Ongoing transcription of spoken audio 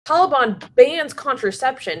Taliban bans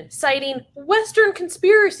contraception, citing Western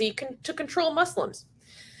conspiracy to control Muslims.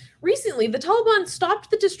 Recently, the Taliban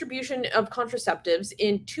stopped the distribution of contraceptives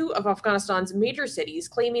in 2 of Afghanistan's major cities,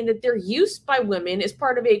 claiming that their use by women is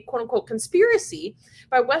part of a quote-unquote conspiracy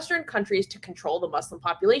by Western countries to control the Muslim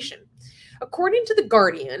population. According to The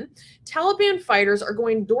Guardian, Taliban fighters are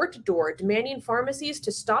going door to door, demanding pharmacies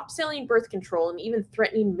to stop selling birth control and even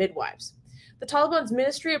threatening midwives. The Taliban's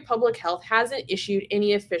Ministry of Public Health hasn't issued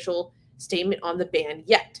any official statement on the ban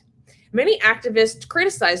yet. Many activists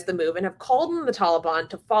criticized the move and have called on the Taliban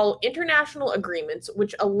to follow international agreements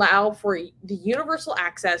which allow for the universal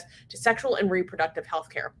access to sexual and reproductive health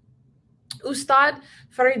care. Ustad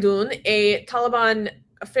Faridoon, a Taliban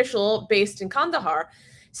official based in Kandahar,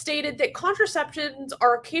 stated that contraceptions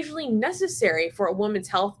are occasionally necessary for a woman's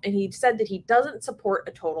health, and he said that he doesn't support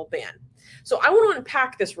a total ban. So I want to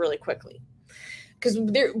unpack this really quickly, because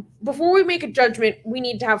before we make a judgment, we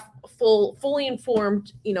need to have fully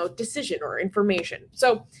informed, decision or information.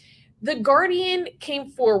 So The Guardian came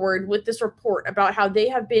forward with this report about how they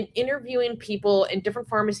have been interviewing people in different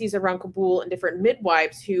pharmacies around Kabul and different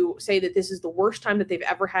midwives who say that this is the worst time that they've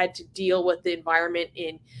ever had to deal with the environment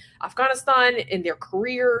in Afghanistan in their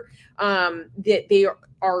career. That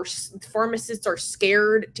pharmacists are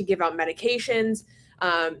scared to give out medications.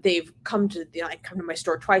 They've come to my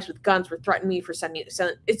store twice with guns, were threatening me for sending.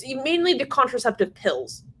 It's mainly the contraceptive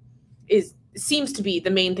pills seems to be the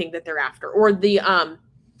main thing that they're after, or the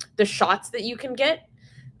shots that you can get.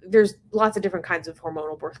 There's lots of different kinds of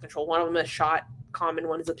hormonal birth control. One of them is a shot, common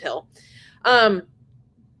one is a pill. They're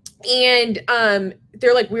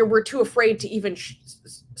like, we're too afraid to even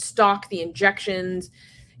stock the injections,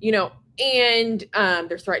 and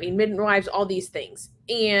they're threatening midwives, all these things.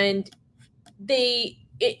 And they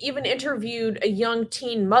even interviewed a young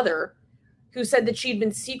teen mother who said that she'd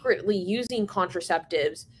been secretly using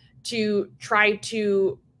contraceptives to try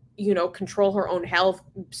to control her own health,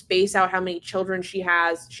 space out how many children she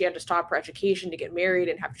has. She had to stop her education to get married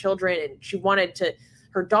and have children. And she wanted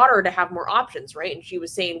her daughter to have more options, right? And she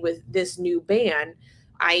was saying, with this new ban,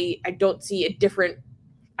 I don't see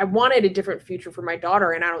I wanted a different future for my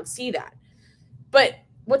daughter, and I don't see that. But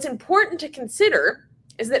what's important to consider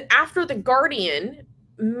is that after The Guardian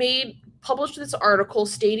published this article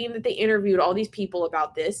stating that they interviewed all these people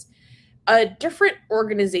about this, a different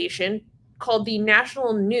organization called the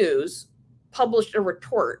National News published a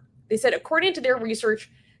report. They said, according to their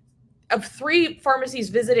research, of 3 pharmacies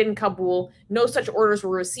visited in Kabul, no such orders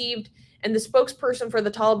were received. And the spokesperson for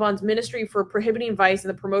the Taliban's Ministry for Prohibiting Vice and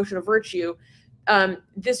the Promotion of Virtue,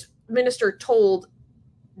 this minister told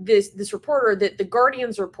this reporter that The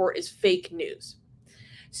Guardian's report is fake news.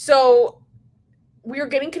 So we are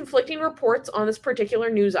getting conflicting reports on this particular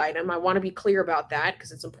news item. I want to be clear about that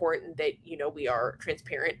because it's important that, we are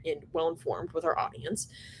transparent and well-informed with our audience.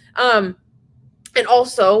 And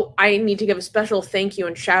also, I need to give a special thank you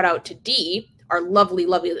and shout out to Dee, our lovely,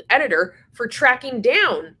 lovely editor, for tracking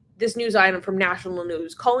down this news item from National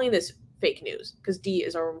News, calling this fake news, because Dee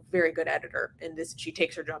is our very good editor, and she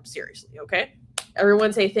takes her job seriously, okay?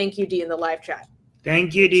 Everyone say thank you, Dee, in the live chat.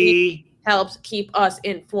 Thank you, Dee. She helps keep us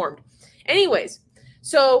informed. Anyways,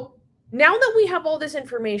 so now that we have all this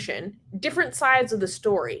information, different sides of the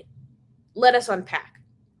story, let us unpack.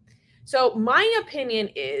 So my opinion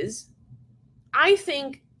is, I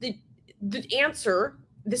think the answer,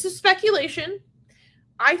 this is speculation,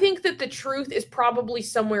 I think that the truth is probably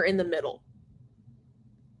somewhere in the middle.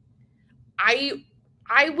 I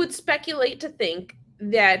would speculate to think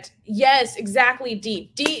that, yes, exactly,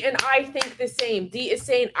 Dee. Dee and I think the same. Dee is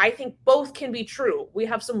saying, I think both can be true. We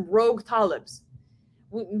have some rogue Talibs.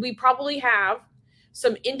 We probably have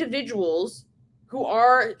some individuals who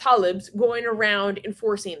are Talibs going around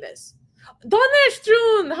enforcing this. Danesh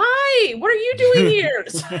June, hi! What are you doing here?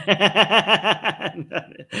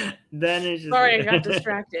 Sorry, I got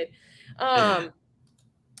distracted.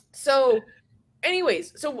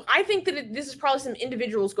 Anyways, so I think that this is probably some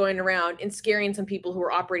individuals going around and scaring some people who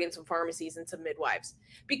are operating some pharmacies and some midwives.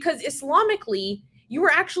 Because Islamically, you are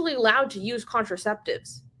actually allowed to use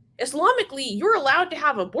contraceptives. Islamically, you're allowed to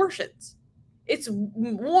have abortions. It's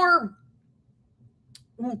more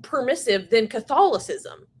permissive than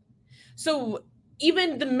Catholicism. So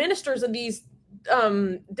even the ministers of these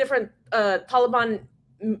different Taliban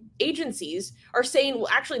agencies are saying, well,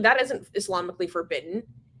 actually, that isn't Islamically forbidden.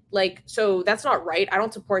 So that's not right. I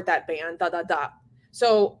don't support that ban,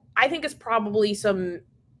 So I think it's probably some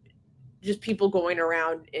just people going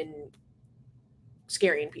around and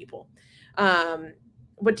scaring people.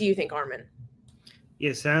 What do you think, Armin?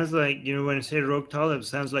 Yeah, sounds like, when I say rogue Talib,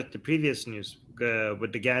 sounds like the previous news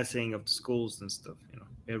with the gassing of the schools and stuff,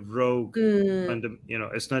 a rogue,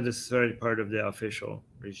 Mm. it's not necessarily part of the official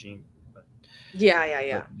regime. But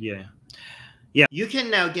Yeah. yeah. You can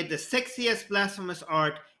now get the sexiest blasphemous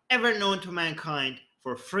art ever known to mankind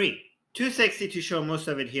for free. Too sexy to show most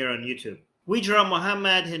of it here on YouTube. We draw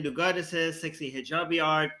Muhammad, Hindu goddesses, sexy hijabi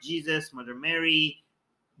art, Jesus, Mother Mary,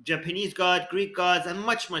 Japanese god, Greek gods, and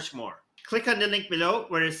much, much more. Click on the link below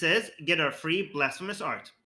where it says get our free blasphemous art.